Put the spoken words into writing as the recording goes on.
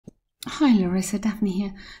Hi Larissa, Daphne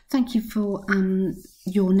here. Thank you for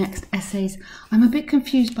your next essays. I'm a bit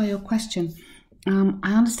confused by your question.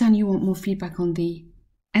 I understand you want more feedback on the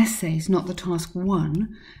essays, not the task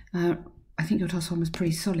one. I think your task one was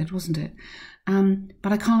pretty solid, wasn't it?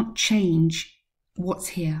 But I can't change what's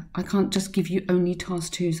here. I can't just give you only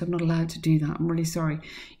task two, so I'm not allowed to do that. I'm really sorry.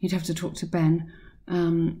 You'd have to talk to Ben.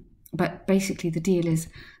 But basically the deal is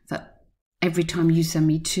that every time you send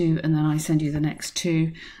me two and then I send you the next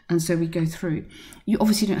two, and so we go through. You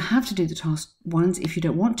obviously don't have to do the task ones if you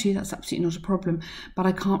don't want to, that's absolutely not a problem, but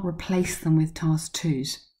I can't replace them with task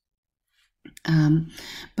twos.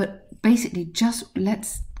 But basically just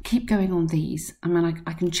let's keep going on these. I mean,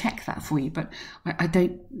 I can check that for you, but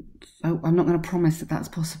I'm not going to promise that that's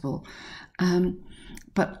possible.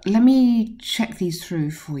 But let me check these through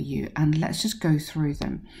for you and let's just go through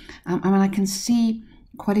them. I mean, I can see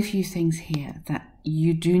quite a few things here that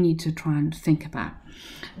you do need to try and think about.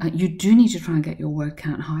 You do need to try and get your word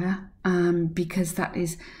count higher because that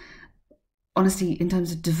is, honestly, in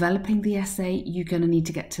terms of developing the essay, you're going to need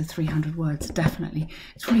to get to 300 words, definitely.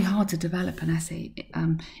 It's really hard to develop an essay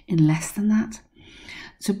in less than that.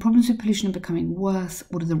 So problems with pollution are becoming worse.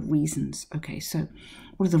 What are the reasons? Okay, so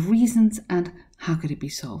what are the reasons and how could it be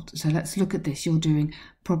solved? So let's look at this. You're doing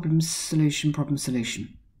problem, solution, problem,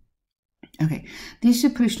 solution. Okay, the issue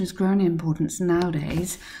of pollution has grown in importance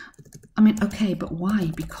nowadays. I mean, okay, but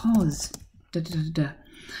why? Because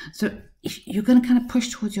So if you're going to kind of push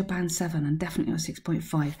towards your band 7 and definitely your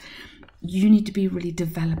 6.5, you need to be really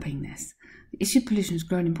developing this. The issue of pollution has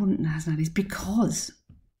grown in importance nowadays because,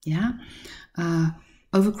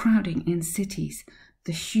 overcrowding in cities,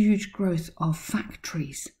 the huge growth of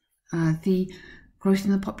factories, the growth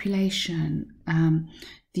in the population,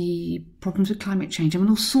 the problems with climate change, I mean,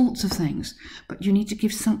 all sorts of things, but you need to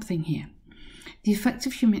give something here. The effects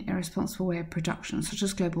of human irresponsible way of production, such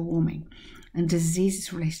as global warming and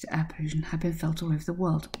diseases related to air pollution, have been felt all over the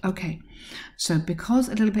world. Okay, so because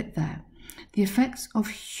a little bit there, the effects of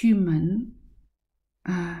humans'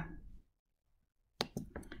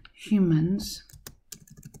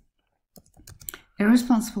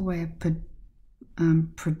 irresponsible way of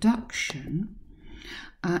production.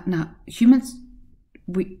 Now, humans,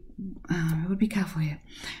 we would be careful here.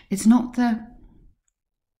 It's not the,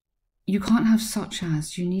 you can't have such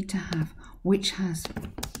as, you need to have which has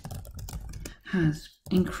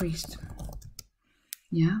increased,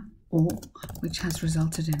 or which has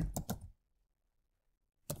resulted in.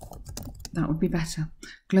 That would be better.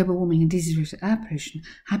 Global warming and disease-related air pollution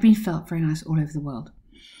have been felt very nice all over the world.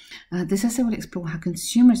 This essay will explore how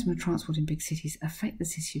consumerism and transport in big cities affect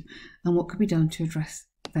this issue and what could be done to address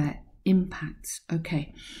their impacts.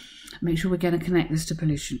 Okay, make sure we're going to connect this to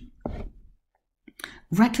pollution.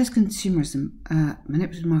 Reckless consumerism,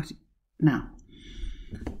 manipulative marketing. Now,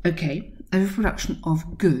 okay, overproduction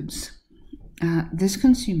of goods. This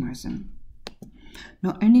consumerism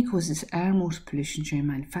not only causes air and water pollution during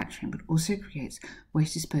manufacturing, but also creates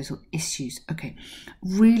waste disposal issues. Okay,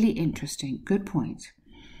 really interesting, good point.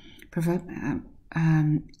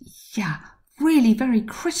 Really very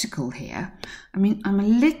critical here. I mean, I'm a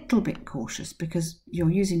little bit cautious because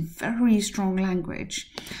you're using very strong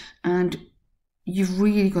language and you've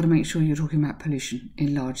really got to make sure you're talking about pollution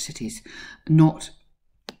in large cities, not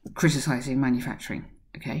criticizing manufacturing,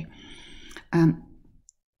 okay? Air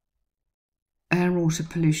and water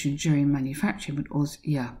pollution during manufacturing, but also,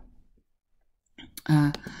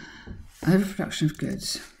 overproduction of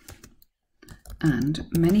goods. And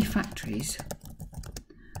many factories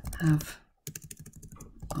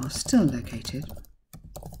are still located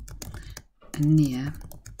near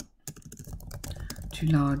to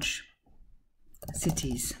large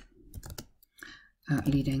cities,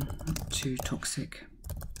 leading to toxic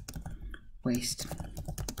waste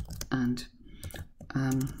and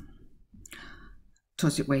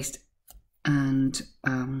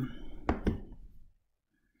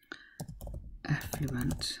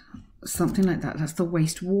effluent, something like that. That's the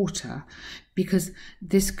wastewater, because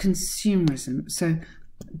this consumerism, so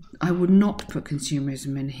I would not put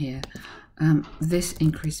consumerism in here. This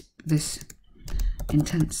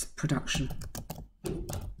intense production,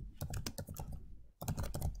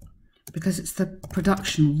 because it's the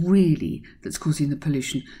production really that's causing the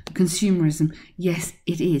pollution. The consumerism, yes,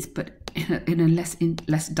 it is, but in a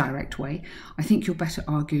less direct way. I think you're better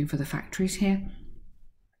arguing for the factories here.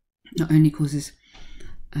 Not only causes,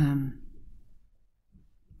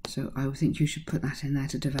 so I would think you should put that in there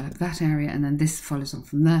to develop that area, and then this follows on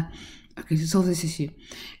from there. Okay, to solve this issue,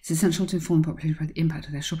 it's essential to inform the population about the impact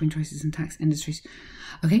of their shopping choices and tax industries.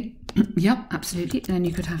 Okay, yep, absolutely. And then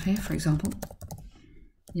you could have here, for example,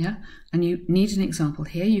 Yeah, and you need an example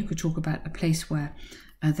here. You could talk about a place where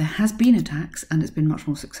there has been a tax and it's been much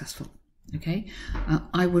more successful. Okay,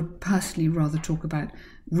 I would personally rather talk about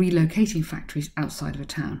relocating factories outside of a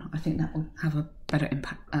town. I think that would have a better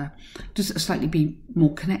impact, just slightly be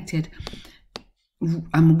more connected.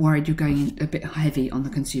 I'm worried you're going a bit heavy on the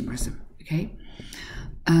consumerism. Okay,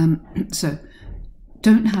 so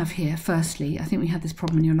don't have here, firstly, I think we had this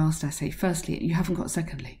problem in your last essay, firstly, you haven't got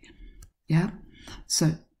secondly. Yeah,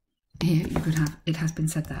 so here you could have, it has been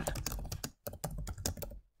said that.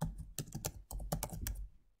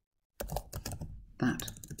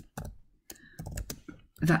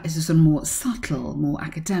 That is a sort of more subtle, more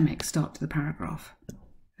academic start to the paragraph.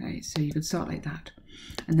 Okay, so you could start like that.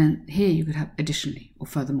 And then here you could have additionally or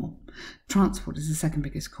furthermore. Transport is the second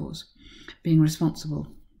biggest cause. Being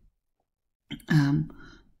responsible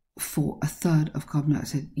for a third of carbon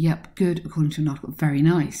dioxide. Yep, good, according to an article. Very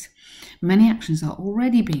nice. Many actions are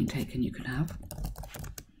already being taken, you can have,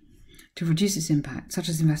 to reduce its impact, such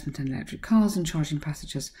as investment in electric cars and charging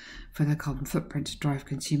passengers for their carbon footprint to drive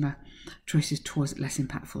consumer choices towards less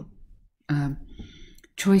impactful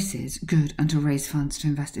choices. Good, and to raise funds to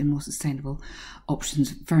invest in more sustainable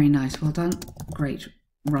options. Very nice, well done, great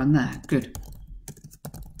run there, good.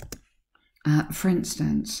 For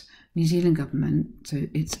instance, New Zealand government, so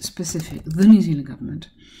it's specific, the New Zealand government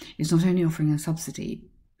is not only offering a subsidy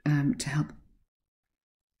to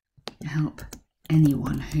help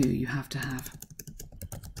anyone who you have to have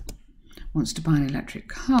wants to buy an electric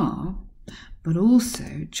car, but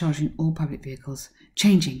also charging all public vehicles,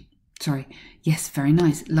 yes, very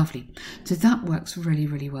nice, lovely. So that works really,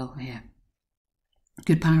 really well here.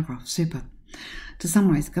 Good paragraph, super. To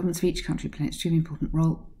summarise, the governments of each country play an extremely important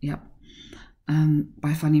role, yep,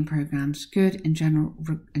 by funding programmes, good in general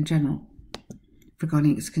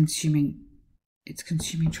regarding its consuming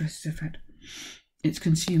choices effect. It's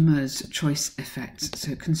consumers' choice effects.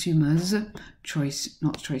 So consumers' choice,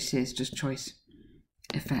 not choices, just choice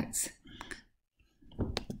effects.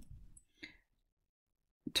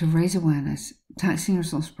 To raise awareness, taxing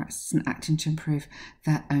responsible practices and acting to improve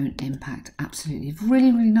their own impact. Absolutely.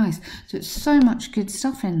 Really, really nice. So it's so much good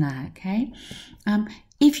stuff in there, okay?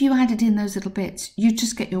 If you added in those little bits, you'd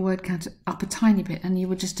just get your word count up a tiny bit and you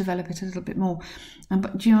would just develop it a little bit more.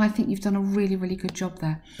 But, you know, I think you've done a really, really good job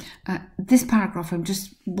there. This paragraph, I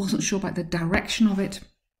just wasn't sure about the direction of it.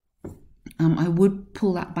 I would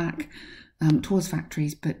pull that back towards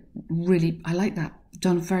factories, but really, I like that.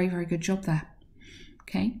 Done a very, very good job there.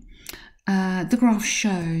 Okay. The graph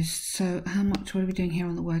shows, so how much, what are we doing here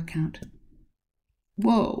on the word count?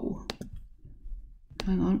 Whoa.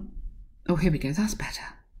 Hang on. Oh, here we go. That's better.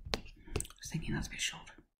 I was thinking that's a bit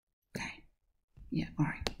short. Okay. Yeah, all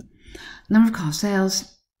right. Number of car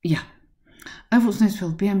sales. Yeah. Overall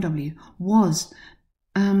snowsfield BMW was.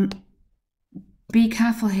 Be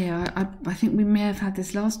careful here. I think we may have had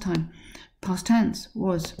this last time. Past tense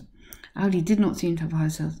was. Audi did not seem to have high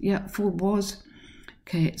sales. Yeah, Ford was.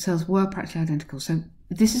 Okay, sales were practically identical. So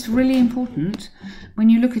this is really important. When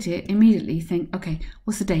you look at it, immediately think, okay,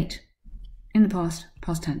 what's the date? In the past,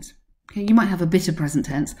 past tense. Okay, you might have a bit of present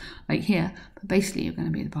tense, like here, but basically you're going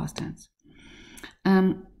to be in the past tense.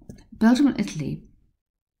 Belgium and Italy.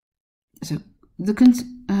 So the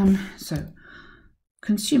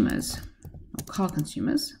consumers, or car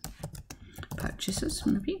consumers, purchasers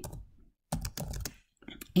maybe,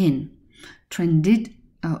 in trended.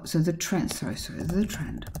 Oh, so the trend. The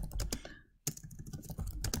trend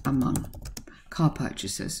among car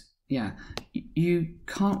purchasers. Yeah, you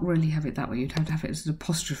can't really have it that way. You'd have to have it as an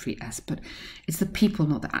apostrophe S, but it's the people,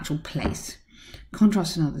 not the actual place.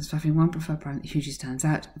 Contrast in others, having one preferred brand that hugely stands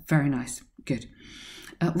out. Very nice, good.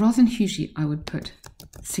 Rather than hugely, I would put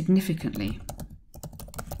significantly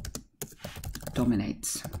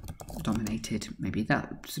dominates, dominated, maybe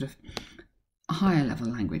that sort of higher level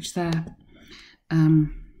language there.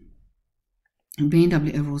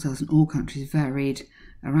 BMW overall sales in all countries varied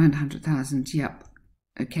around 100,000. Yep.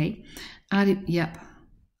 Okay. Added. Yep.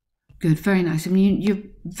 Good. Very nice. I mean,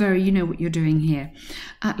 you know what you're doing here.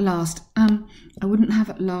 At last. I wouldn't have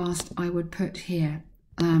at last. I would put here.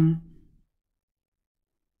 I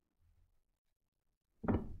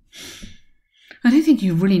don't think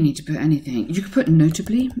you really need to put anything. You could put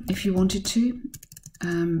notably if you wanted to,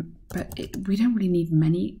 but we don't really need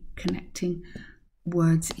many connecting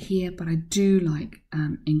words here. But I do like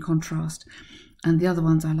in contrast, and the other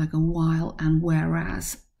ones I like a while and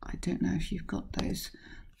whereas. I don't know if you've got those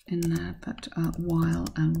in there, but while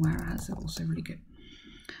and whereas are also really good.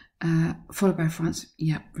 Followed by France,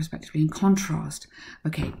 yeah, respectively. In contrast,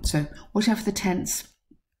 okay. So watch out for the tense.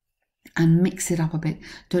 and mix it up a bit.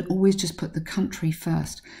 Don't always just put the country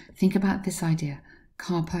first. Think about this idea.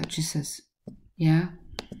 Car purchasers. Yeah?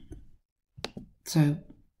 So,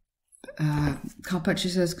 car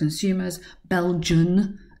purchasers, consumers,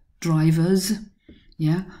 Belgian drivers.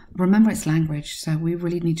 Yeah? Remember, it's language, so we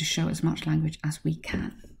really need to show as much language as we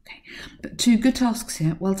can. Okay. But 2 good tasks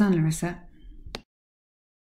here. Well done, Larissa.